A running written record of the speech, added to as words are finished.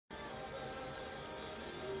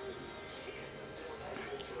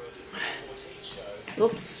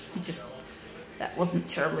Oops, that wasn't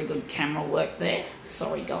terribly good camera work there.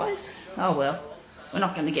 Sorry, guys. Oh well, we're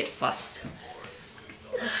not going to get fussed.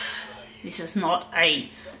 This is not a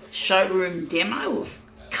showroom demo of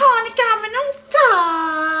Konica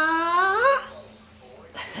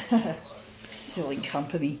Minolta. Silly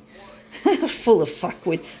company. Full of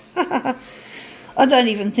fuckwits. I don't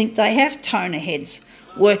even think they have toner heads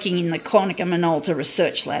working in the Konica Minolta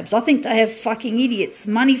research labs. I think they have fucking idiots,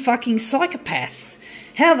 money fucking psychopaths.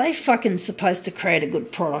 How are they fucking supposed to create a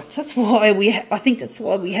good product? That's why I think that's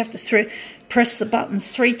why we have to press the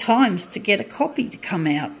buttons 3 times to get a copy to come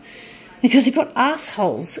out. Because they've got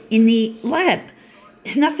assholes in the lab.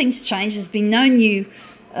 Nothing's changed. There's been no new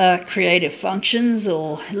creative functions,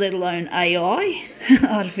 or let alone AI,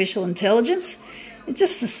 artificial intelligence. It's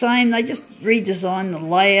just the same. They just redesign the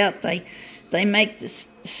layout. They make the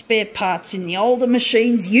spare parts in the older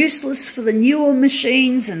machines useless for the newer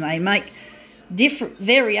machines, and they make different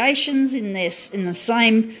variations in the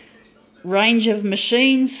same range of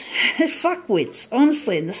machines. Fuckwits,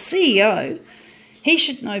 honestly. And the CEO, he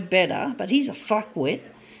should know better, but he's a fuckwit.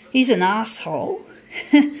 He's an asshole.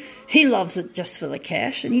 He loves it just for the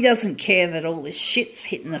cash, and he doesn't care that all this shit's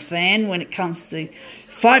hitting the fan when it comes to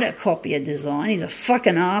photocopier design. He's a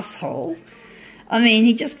fucking asshole. I mean,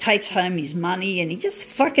 he just takes home his money, and he just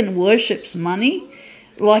fucking worships money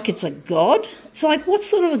like it's a god. It's like, what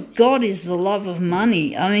sort of a god is the love of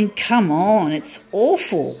money? I mean, come on, it's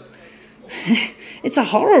awful. It's a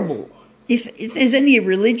horrible. If there's any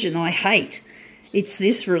religion I hate, it's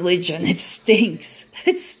this religion. It stinks.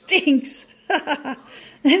 It stinks.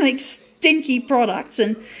 They make stinky products,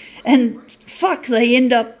 and fuck, they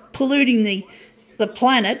end up polluting the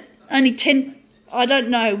planet. Only I don't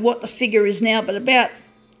know what the figure is now, but about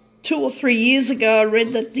 2 or 3 years ago I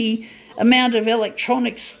read that the amount of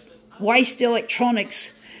waste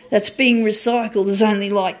electronics that's being recycled is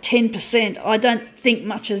only like 10%. I don't think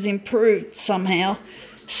much has improved somehow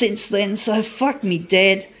since then, so fuck me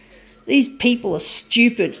dead. These people are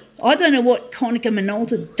stupid. I don't know what Konica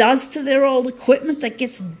Minolta does to their old equipment that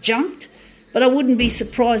gets junked, but I wouldn't be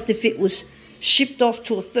surprised if it was shipped off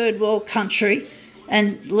to a third world country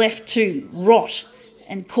and left to rot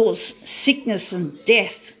and cause sickness and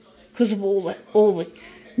death because of all the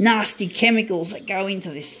nasty chemicals that go into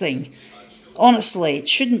this thing. Honestly, it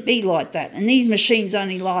shouldn't be like that. And these machines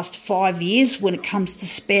only last 5 years when it comes to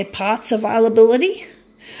spare parts availability.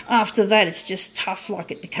 After that, it's just tough,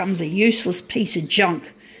 like it becomes a useless piece of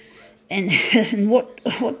junk. And what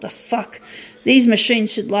the fuck? These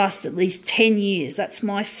machines should last at least 10 years. That's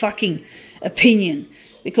my fucking opinion.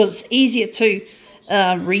 Because it's easier to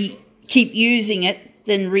keep using it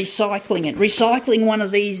than recycling it. Recycling one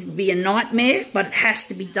of these would be a nightmare, but it has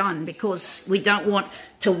to be done because we don't want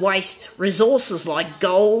to waste resources like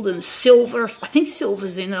gold and silver. I think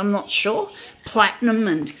silver's in it, I'm not sure. Platinum,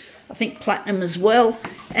 and I think platinum as well.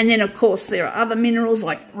 And then, of course, there are other minerals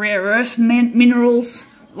like rare earth minerals,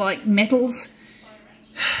 like metals.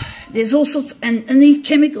 There's all sorts, and these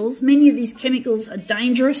chemicals, many of these chemicals are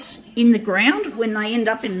dangerous in the ground when they end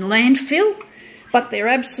up in landfill, but they're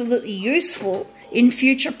absolutely useful in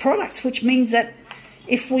future products, which means that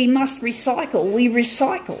if we must recycle, we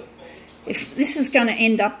recycle. If this is going to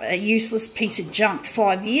end up a useless piece of junk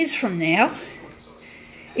 5 years from now,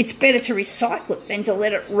 it's better to recycle it than to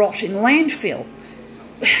let it rot in landfill.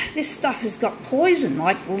 This stuff has got poison,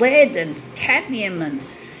 like lead and cadmium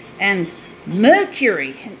and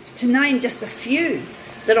mercury, to name just a few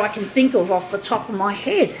that I can think of off the top of my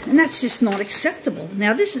head. And that's just not acceptable.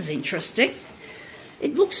 Now, this is interesting.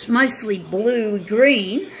 It looks mostly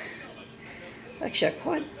blue-green. Actually,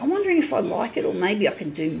 I'm wondering if I like it, or maybe I can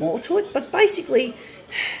do more to it. But basically,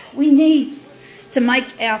 we need to make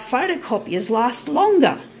our photocopiers last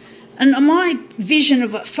longer. And my vision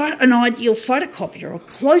of an ideal photocopier, or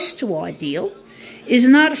close to ideal, is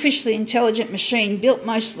an artificially intelligent machine built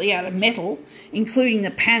mostly out of metal, including the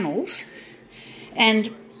panels, and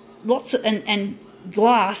lots of and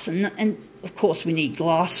glass, and of course we need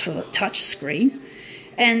glass for the touch screen.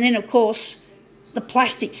 And then, of course, the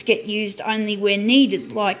plastics get used only where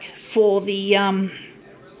needed, like for the,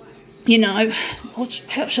 you know,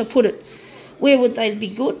 how shall I put it? Where would they be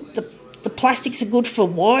good? The plastics are good for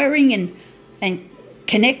wiring and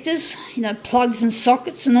connectors, you know, plugs and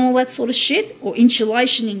sockets and all that sort of shit, or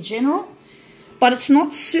insulation in general. But it's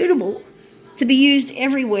not suitable to be used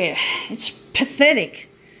everywhere. It's pathetic.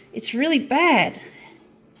 It's really bad.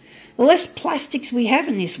 The less plastics we have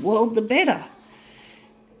in this world, the better.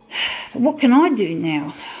 What can I do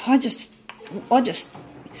now? I just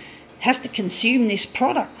have to consume this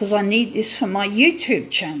product because I need this for my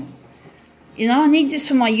YouTube channel. You know, I need this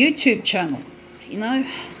for my YouTube channel. you know.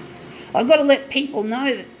 I've got to let people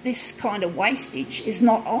know that this kind of wastage is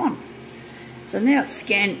not on. So now it's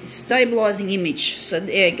stabilising image. So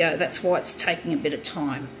there you go. That's why it's taking a bit of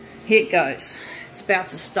time. Here it goes. It's about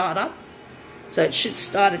to start up. So it should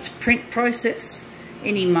start its print process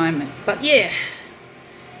any moment. But yeah,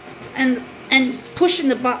 and pushing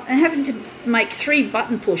the button and having to make 3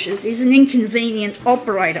 button pushes is an inconvenient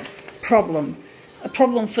operator problem. A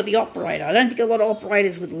problem for the operator. I don't think a lot of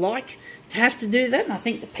operators would like to have to do that, and I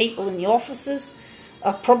think the people in the offices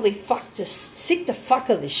are probably sick to fuck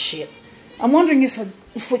of this shit. I'm wondering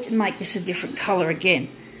if we can make this a different colour again.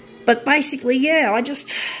 But basically, yeah, I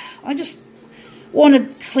just want a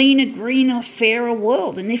cleaner, greener, fairer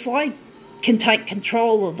world. And if I can take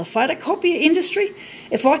control of the photocopier industry,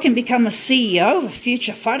 if I can become a CEO of a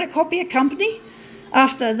future photocopier company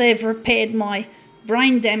after they've repaired my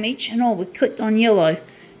brain damage, and oh, we clicked on yellow,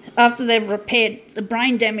 after they've repaired the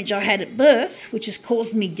brain damage I had at birth, which has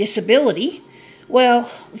caused me disability,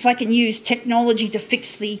 well, if I can use technology to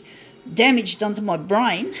fix the damage done to my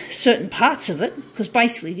brain, certain parts of it, because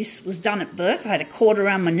basically this was done at birth. I had a cord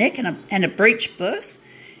around my neck and a breech birth,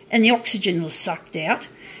 and the oxygen was sucked out,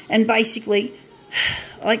 and basically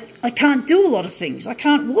I can't do a lot of things. I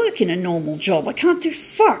can't work in a normal job. I can't do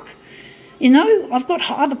fuck. You know, I've got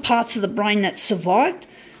other parts of the brain that survived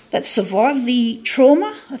the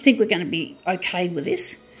trauma. I think we're going to be okay with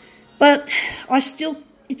this. But it's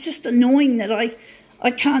just annoying that I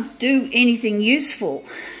can't do anything useful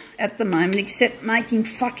at the moment except making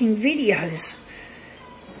fucking videos.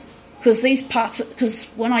 Because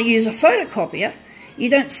when I use a photocopier, you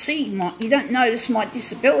don't notice my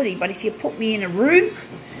disability. But if you put me in a room,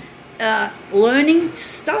 learning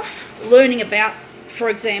about, for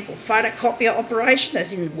example, photocopier operation,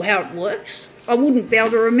 as in how it works, I wouldn't be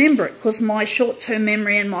able to remember it because my short-term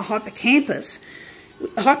memory and my hippocampus.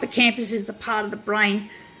 The hippocampus is the part of the brain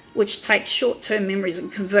which takes short-term memories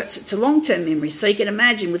and converts it to long-term memories. So you can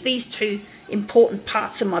imagine with these 2 important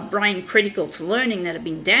parts of my brain critical to learning that have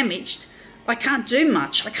been damaged, I can't do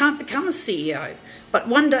much. I can't become a CEO. But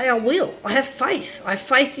one day I will. I have faith. I have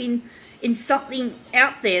faith in something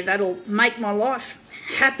out there that'll make my life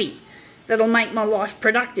happy, that'll make my life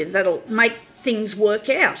productive, that'll make things work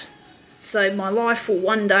out. So my life will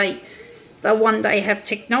one day have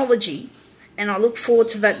technology, and I look forward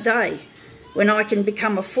to that day when I can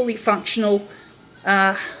become a fully functional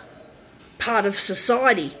part of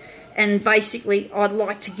society. And basically I'd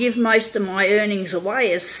like to give most of my earnings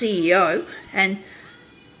away as CEO and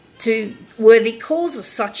to worthy causes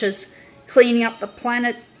such as cleaning up the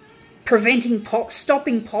planet,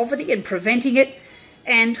 stopping poverty and preventing it.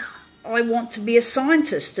 And I want to be a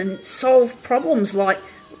scientist and solve problems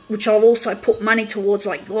which I'll also put money towards,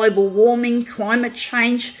 like global warming, climate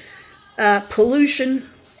change, pollution,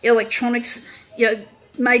 electronics,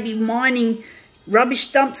 maybe mining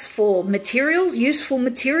rubbish dumps for materials, useful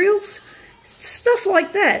materials, stuff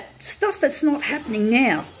like that, stuff that's not happening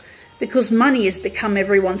now because money has become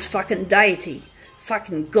everyone's fucking deity,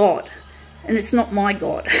 fucking God, and it's not my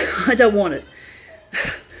God. I don't want it.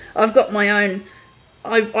 I've got my own.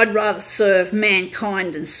 I'd rather serve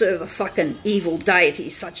mankind than serve a fucking evil deity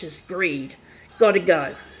such as greed. Gotta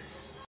go.